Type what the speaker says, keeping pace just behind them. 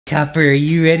Copper, are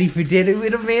you ready for dinner,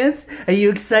 little mans? Are you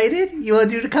excited? You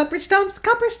want to do the copper stomps?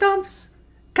 Copper stomps!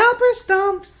 Copper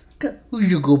stomps!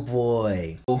 Who's your good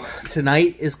boy?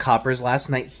 Tonight is Copper's last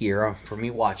night here for me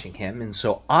watching him, and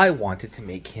so I wanted to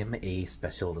make him a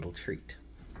special little treat.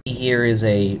 Here is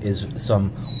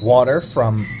some water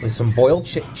with some boiled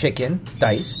chicken,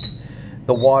 diced.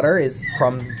 The water is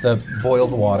from the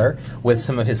boiled water with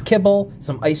some of his kibble,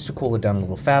 some ice to cool it down a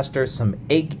little faster, some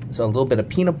egg, so a little bit of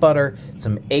peanut butter,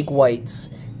 some egg whites,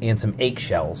 and some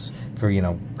eggshells for, you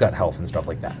know, gut health and stuff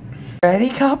like that.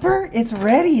 Ready, Copper? It's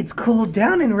ready. It's cooled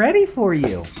down and ready for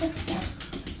you.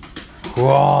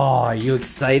 Whoa, are you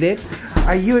excited?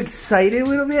 Are you excited,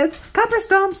 little man? Copper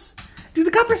stomps. Do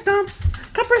the copper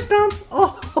stomps. Copper stomps.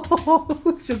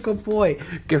 Oh, such a good boy.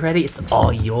 Get ready. It's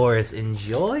all yours.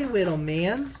 Enjoy, little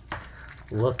man.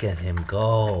 Look at him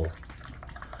go.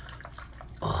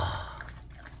 Oh.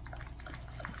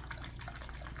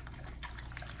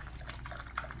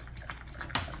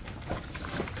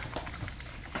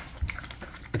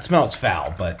 It smells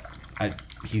foul, but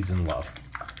he's in love.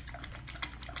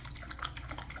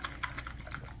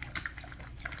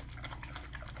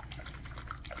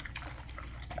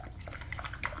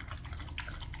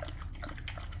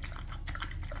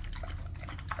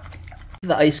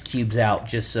 The ice cubes out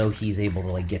just so he's able to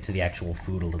like get to the actual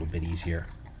food a little bit easier.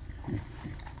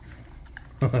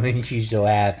 Aren't you so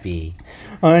happy?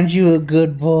 Aren't you a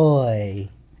good boy?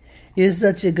 You're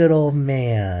such a good old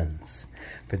man.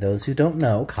 For those who don't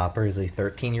know, Copper is a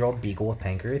 13-year-old beagle with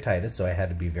pancreatitis, so I had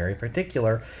to be very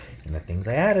particular in the things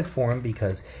I added for him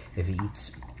because if he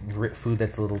eats food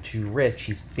that's a little too rich,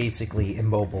 he's basically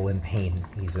immobile in pain.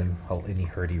 He's in any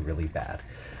hurty really bad.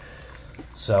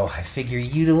 So I figure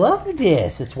you'd love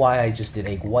this. That's why I just did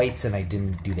egg whites and I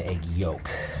didn't do the egg yolk.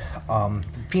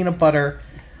 Peanut butter,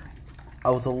 I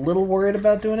was a little worried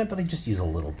about doing it, but I just use a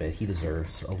little bit. He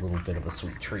deserves a little bit of a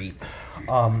sweet treat.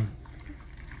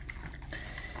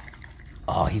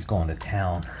 Oh, he's going to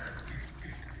town.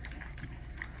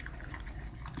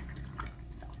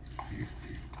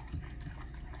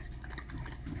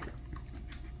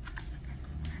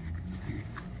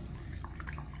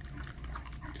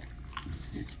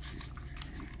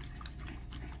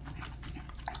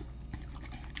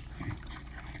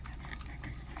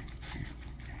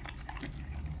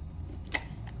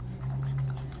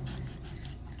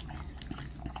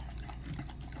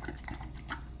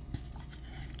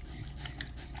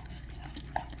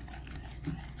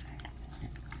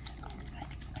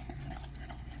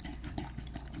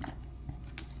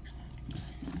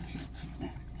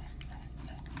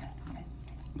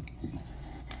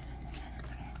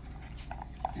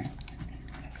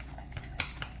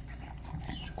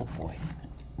 Good boy.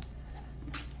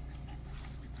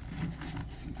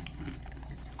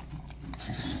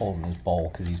 He's holding his bowl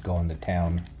because he's going to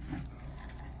town.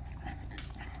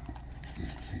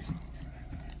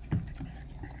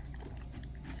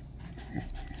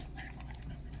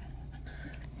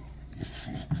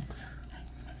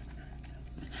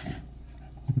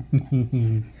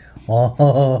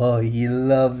 Oh, he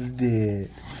loved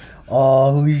it.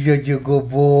 Oh, who's such a good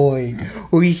boy?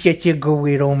 Who's such a good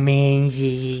little man?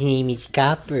 His name is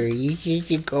Copper. He's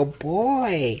such a good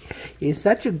boy. He's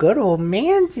such a good old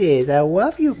man, sis. I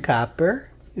love you, Copper.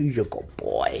 Who's a good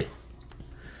boy?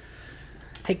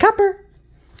 Hey, Copper.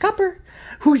 Copper.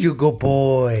 Who's your good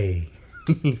boy?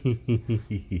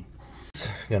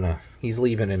 He's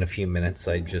leaving in a few minutes.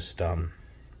 I just, thought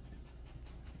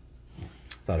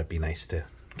it'd be nice to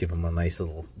give him a nice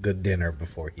little good dinner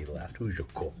before he left. Who's your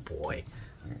good boy?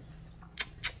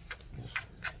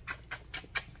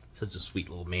 Such a sweet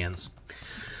little man's.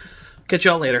 Catch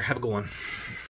y'all later. Have a good one.